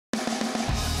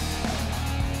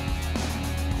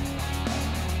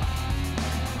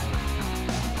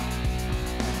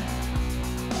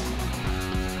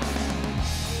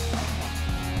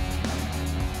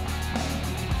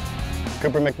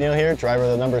Cooper MacNeil here, driver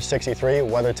of the number 63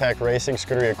 WeatherTech Racing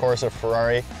Scuderia Corsa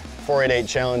Ferrari 488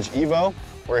 Challenge Evo.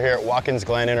 We're here at Watkins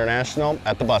Glen International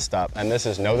at the bus stop, and this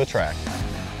is Know the Track.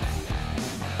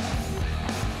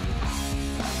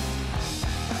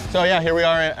 So yeah, here we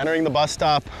are entering the bus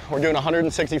stop. We're doing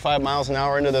 165 miles an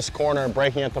hour into this corner,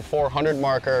 braking at the 400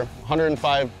 marker,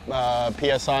 105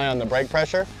 PSI on the brake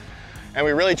pressure. And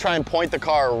we really try and point the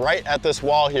car right at this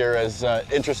wall here, as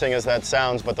interesting as that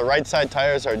sounds, but the right side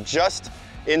tires are just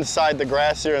inside the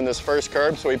grass here in this first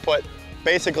curb. So we put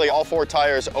basically all four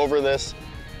tires over this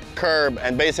curb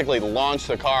and basically launch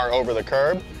the car over the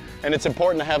curb. And it's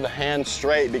important to have the hands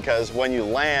straight, because when you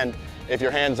land, if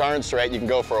your hands aren't straight, you can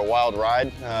go for a wild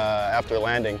ride after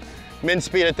landing. Min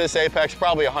speed at this apex,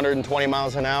 probably 120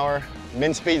 miles an hour.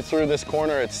 Min speed through this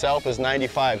corner itself is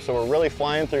 95, so we're really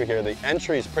flying through here. The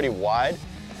entry is pretty wide,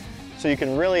 so you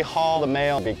can really haul the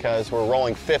mail because we're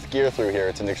rolling fifth gear through here.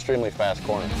 It's an extremely fast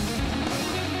corner.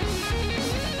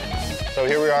 So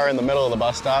here we are in the middle of the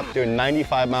bus stop, doing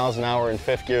 95 miles an hour in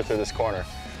fifth gear through this corner.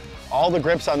 All the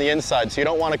grip's on the inside, so you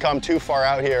don't want to come too far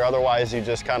out here, otherwise you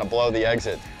just kind of blow the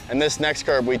exit. And this next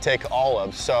curb we take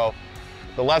olives, so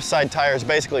the left side tires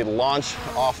basically launch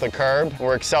off the curb.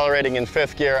 We're accelerating in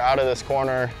fifth gear out of this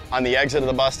corner on the exit of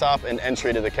the bus stop and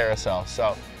entry to the carousel.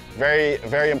 So very,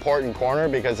 very important corner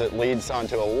because it leads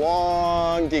onto a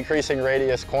long decreasing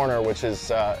radius corner, which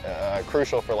is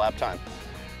crucial for lap time.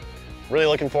 Really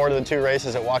looking forward to the two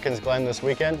races at Watkins Glen this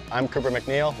weekend. I'm Cooper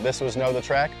MacNeil. This was Know the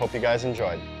Track. Hope you guys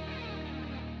enjoyed.